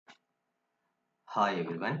Hi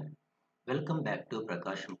everyone, welcome back to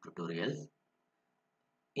Prakasham Tutorials.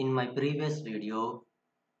 In my previous video,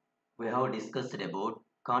 we have discussed about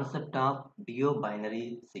concept of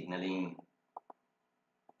duobinary signaling.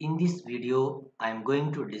 In this video, I am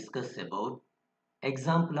going to discuss about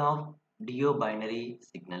example of duobinary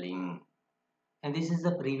signaling. And this is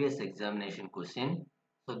the previous examination question.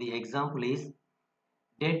 So the example is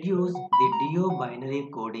deduce the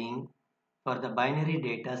duobinary coding for the binary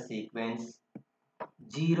data sequence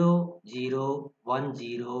 0, 0, 1,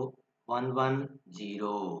 0, 1, 1,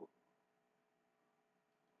 0.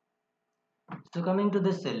 So coming to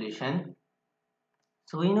the solution,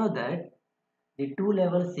 so we know that the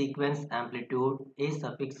two-level sequence amplitude a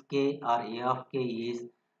suffix k or a of k is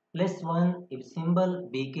plus 1 if symbol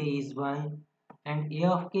bk is 1 and a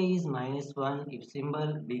of k is minus 1 if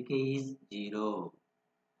symbol bk is 0.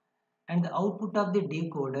 And the output of the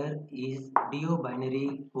decoder is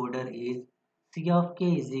duobinary coder is c of k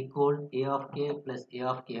is equal a of k plus a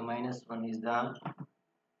of k minus 1 is the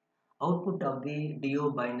output of the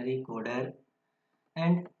duobinary coder,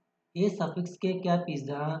 and a suffix k cap is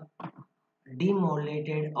the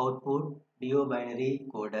demodulated output duobinary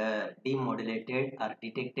coder, demodulated or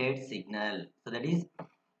detected signal. So that is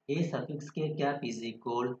a suffix k cap is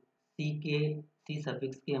equal ck c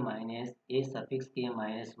suffix k minus a suffix k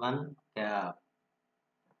minus 1 cap.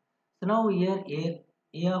 So now here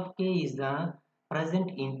a of k is the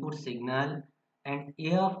present input signal and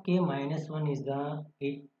a of k minus 1 is the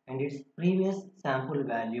its previous sample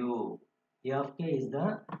value. A of k is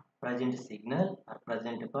the present signal or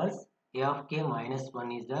present pulse. A of k minus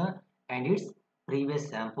 1 is the and its previous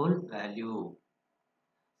sample value.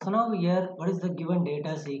 So now here what is the given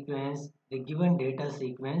data sequence? The given data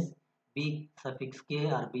sequence b suffix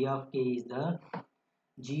k or b of k is the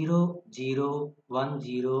 0, 0, 1,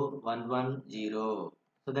 0, 1, 1, 0.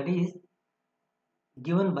 So that is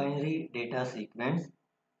given binary data sequence.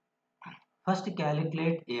 First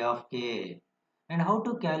calculate a of k. And how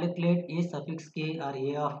to calculate a suffix k or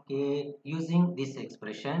a of k using this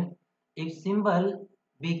expression? If symbol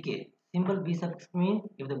bk, symbol b suffix means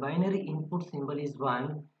if the binary input symbol is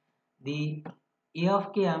 1, the a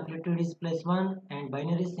of k amplitude is plus 1 and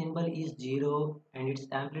binary symbol is 0 and its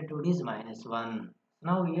amplitude is minus 1.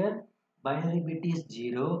 Now here binary bit is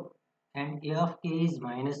 0 and a of k is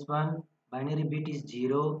minus 1, binary bit is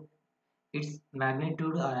 0, its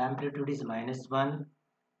magnitude or amplitude is minus 1.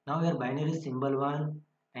 Now here binary symbol 1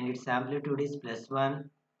 and its amplitude is plus 1,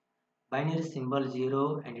 binary symbol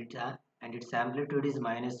 0 and its amplitude is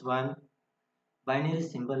minus 1, binary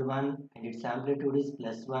symbol 1 and its amplitude is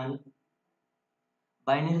plus 1,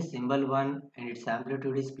 binary symbol 1 and its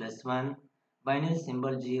amplitude is plus 1, binary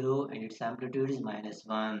symbol 0 and its amplitude is minus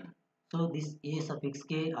 1. So this a suffix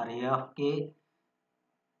k or a of k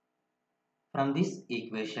from this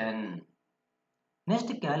equation.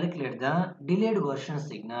 Next calculate the delayed version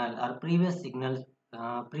signal or previous signal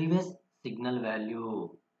value.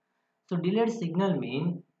 So delayed signal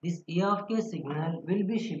mean this a of k signal will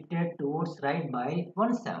be shifted towards right by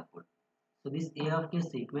one sample. So this a of k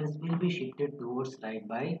sequence will be shifted towards right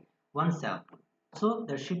by one sample. So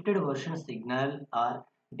the shifted version signal or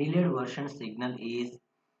delayed version signal is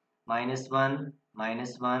minus 1,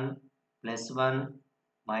 minus 1, plus 1,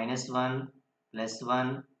 minus 1, plus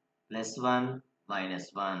 1, plus 1,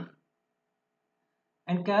 minus 1.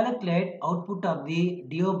 And calculate output of the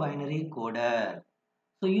duobinary coder.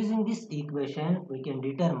 So using this equation, we can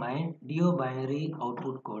determine duobinary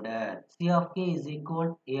output coder. C of k is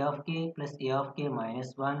equal a of k plus a of k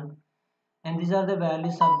minus 1. And these are the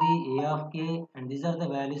values of the a of k and these are the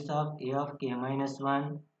values of a of k minus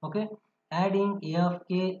 1. Okay. Adding a of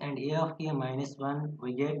k and a of k minus 1,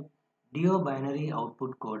 we get duobinary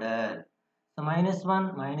output coder. So minus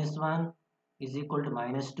 1 is equal to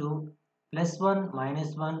minus 2. Plus 1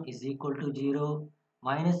 minus 1 is equal to 0.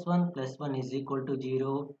 Minus 1 plus 1 is equal to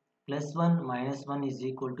 0. Plus 1 minus 1 is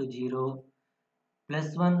equal to 0.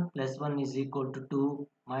 Plus 1 plus 1 is equal to 2.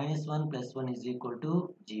 Minus 1 plus 1 is equal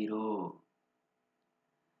to 0.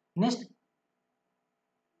 Next,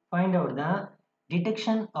 find out the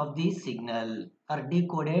detection of the signal or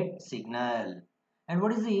decoded signal. And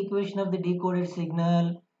what is the equation of the decoded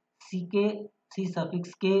signal? C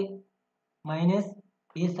suffix k minus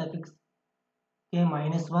a suffix k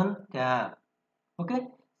minus 1 cap. Okay,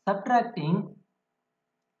 subtracting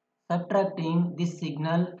this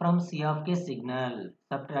signal from C of k signal,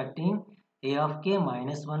 subtracting a of k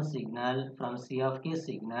minus 1 signal from C of k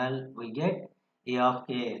signal, we get a of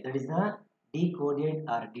k, that is the decoded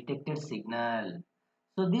or detected signal.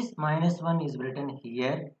 So this minus 1 is written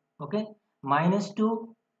here. Okay, minus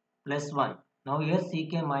 2 plus 1. Now here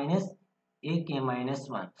ck minus ak minus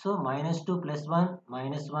 1. So minus 2 plus 1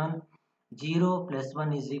 minus 1, 0 plus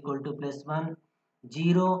 1 is equal to plus 1,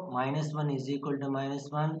 0 minus 1 is equal to minus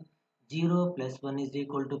 1, 0 plus 1 is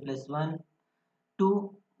equal to plus 1,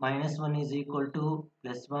 2 minus 1 is equal to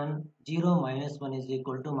plus 1, 0 minus 1 is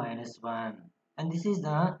equal to minus 1. And this is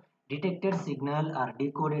the detected signal or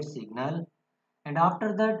decoded signal. And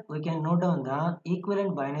after that, we can note down the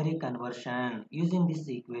equivalent binary conversion using this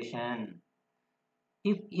equation.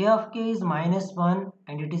 If a of k is minus 1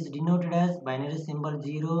 and it is denoted as binary symbol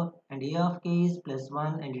 0 and a of k is plus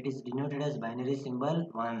 1 and it is denoted as binary symbol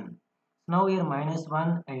 1. Now here minus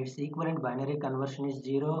 1 and its equivalent binary conversion is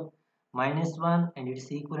 0, minus 1 and its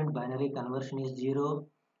equivalent binary conversion is 0,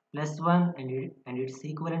 plus 1 and its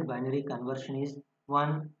equivalent binary conversion is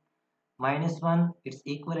 1, minus 1 its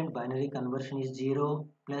equivalent binary conversion is 0,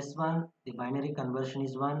 plus 1 the binary conversion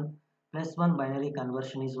is 1, plus 1 binary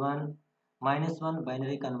conversion is 1, minus 1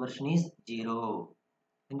 binary conversion is 0.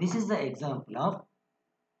 And this is the example of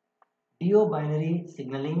duobinary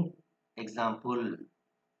signaling example.